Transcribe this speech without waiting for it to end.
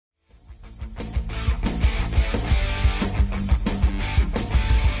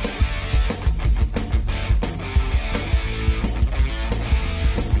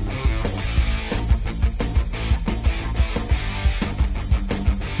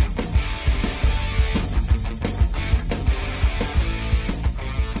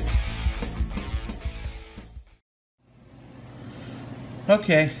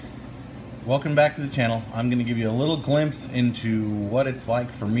Okay, welcome back to the channel. I'm going to give you a little glimpse into what it's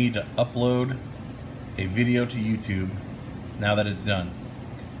like for me to upload a video to YouTube now that it's done.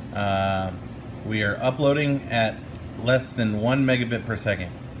 We are uploading at less than 1 megabit per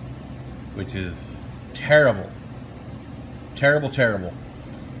second, which is terrible. Terrible.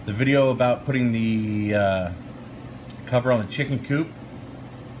 The video about putting the cover on the chicken coop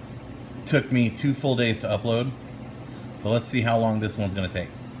took me 2 full days to upload. So let's see how long this one's going to take.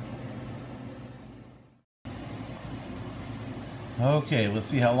 Okay, let's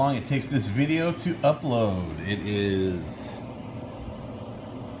see how long it takes this video to upload. It is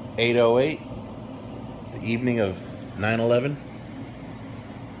 8:08, the evening of 9/11,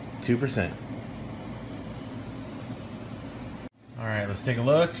 2%. Alright, let's take a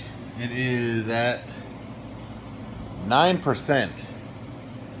look. It is at 9%.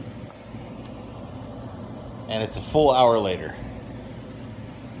 And it's a full hour later.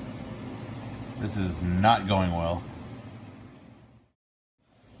 This is not going well.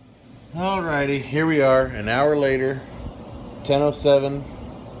 Alrighty, here we are, an hour later, 10:07,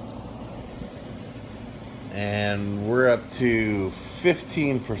 and we're up to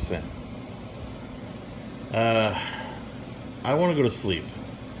 15%. I want to go to sleep,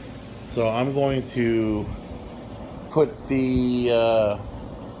 so I'm going to put the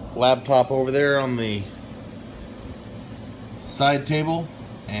laptop over there on the side table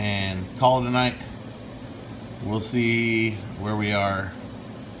and call it a night. We'll see where we are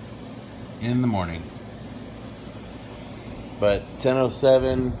in the morning. But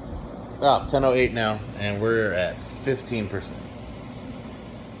 10:07, 10:08 now, and we're at 15%.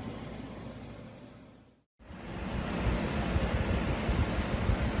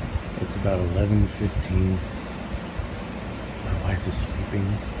 It's about 11:15. My wife is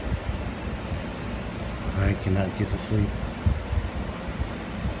sleeping. I cannot get to sleep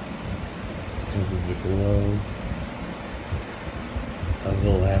because of the glow of the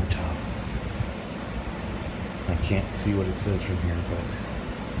laptop. I can't see what it says from here, but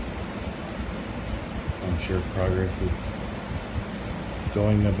I'm sure progress is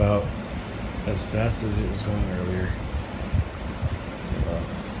going about as fast as it was going earlier. So,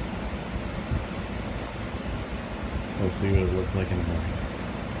 we'll see what it looks like in the morning.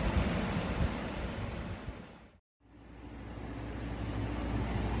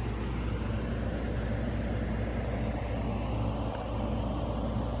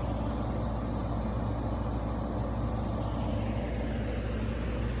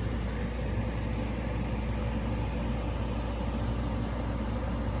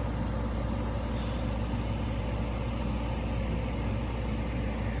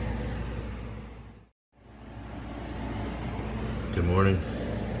 Good morning.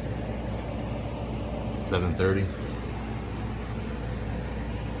 7:30.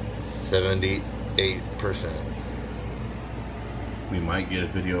 78%. We might get a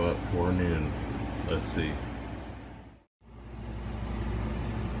video up before noon. Let's see.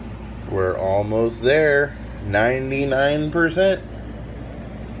 We're almost there. 99%.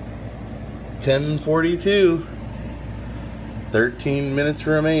 10:42. 13 minutes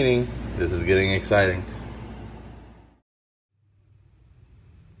remaining. This is getting exciting.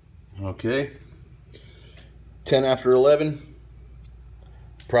 Okay, 10 after 11,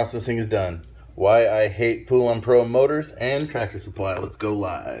 processing is done. Why I hate Poolon Pro Motors and Tractor Supply. Let's go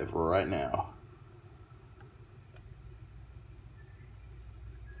live right now.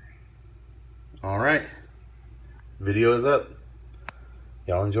 All right, video is up.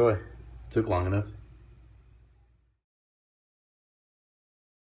 Y'all enjoy. Took long enough.